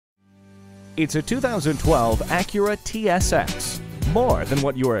It's a 2012 Acura TSX. More than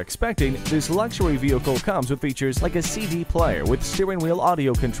what you are expecting, this luxury vehicle comes with features like a CD player with steering wheel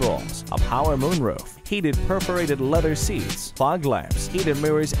audio controls, a power moonroof, heated perforated leather seats, fog lamps, heated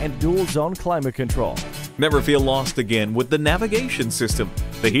mirrors, and dual-zone climate control. Never feel lost again with the navigation system.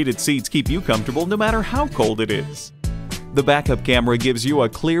 The heated seats keep you comfortable no matter how cold it is. The backup camera gives you a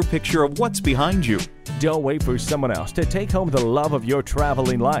clear picture of what's behind you. Don't wait for someone else to take home the love of your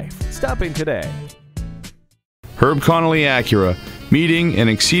traveling life. Stop in today. Herb Connolly Acura, meeting and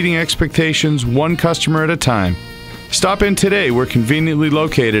exceeding expectations one customer at a time. Stop in today. We're conveniently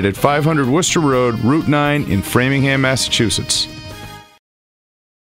located at 500 Worcester Road, Route 9 in Framingham, Massachusetts.